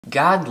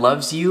God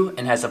loves you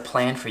and has a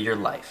plan for your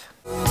life.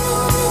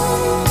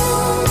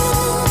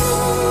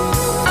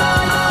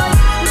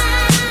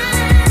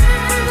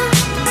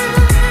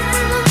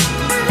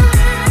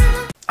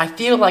 I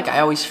feel like I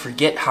always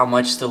forget how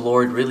much the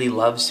Lord really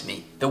loves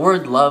me. The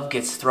word love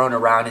gets thrown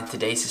around in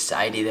today's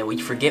society that we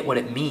forget what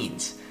it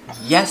means.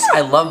 Yes,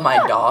 I love my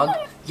dog.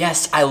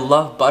 Yes, I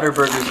love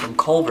Butterburger from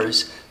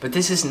Culver's, but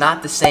this is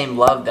not the same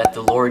love that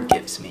the Lord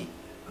gives me.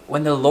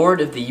 When the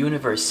Lord of the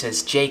universe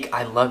says, "Jake,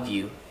 I love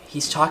you,"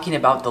 he's talking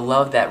about the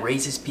love that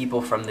raises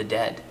people from the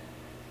dead.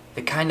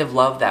 The kind of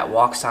love that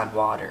walks on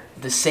water.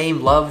 The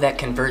same love that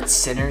converts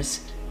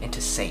sinners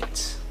into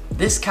saints.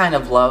 This kind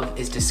of love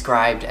is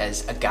described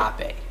as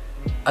agape.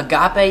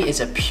 Agape is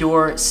a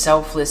pure,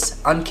 selfless,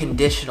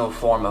 unconditional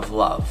form of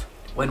love.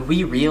 When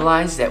we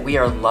realize that we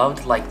are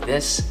loved like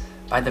this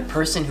by the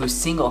person who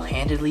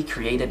single-handedly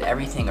created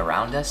everything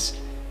around us,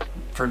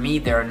 for me,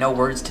 there are no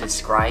words to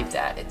describe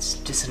that. It's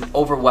just an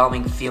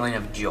overwhelming feeling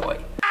of joy.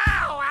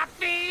 Ow, I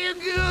feel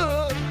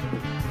good.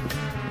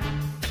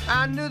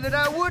 I knew that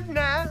I would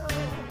now.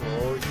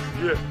 Oh,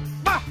 shit.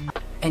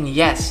 And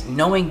yes,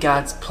 knowing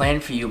God's plan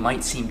for you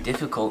might seem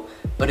difficult,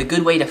 but a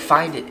good way to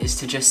find it is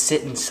to just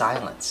sit in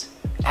silence.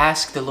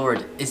 Ask the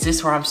Lord, is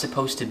this where I'm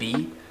supposed to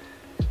be?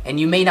 And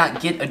you may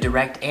not get a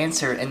direct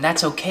answer, and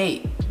that's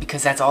okay,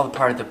 because that's all a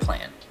part of the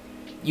plan.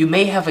 You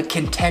may have a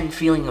content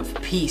feeling of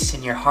peace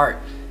in your heart,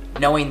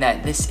 knowing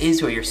that this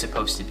is where you're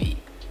supposed to be.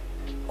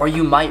 Or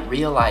you might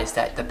realize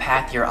that the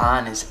path you're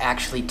on is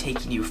actually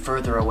taking you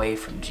further away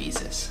from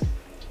Jesus.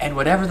 And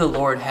whatever the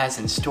Lord has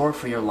in store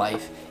for your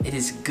life, it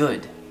is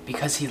good,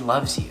 because He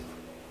loves you.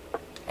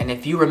 And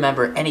if you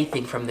remember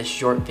anything from this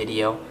short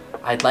video,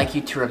 I'd like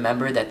you to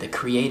remember that the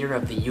Creator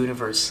of the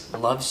universe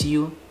loves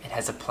you and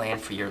has a plan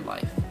for your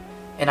life.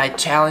 And I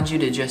challenge you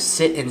to just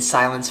sit in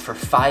silence for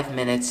 5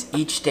 minutes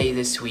each day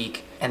this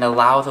week and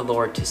allow the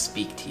Lord to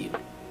speak to you.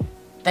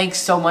 Thanks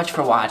so much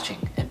for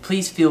watching, and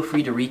please feel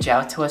free to reach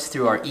out to us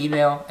through our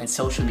email and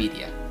social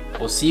media.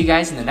 We'll see you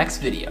guys in the next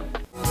video.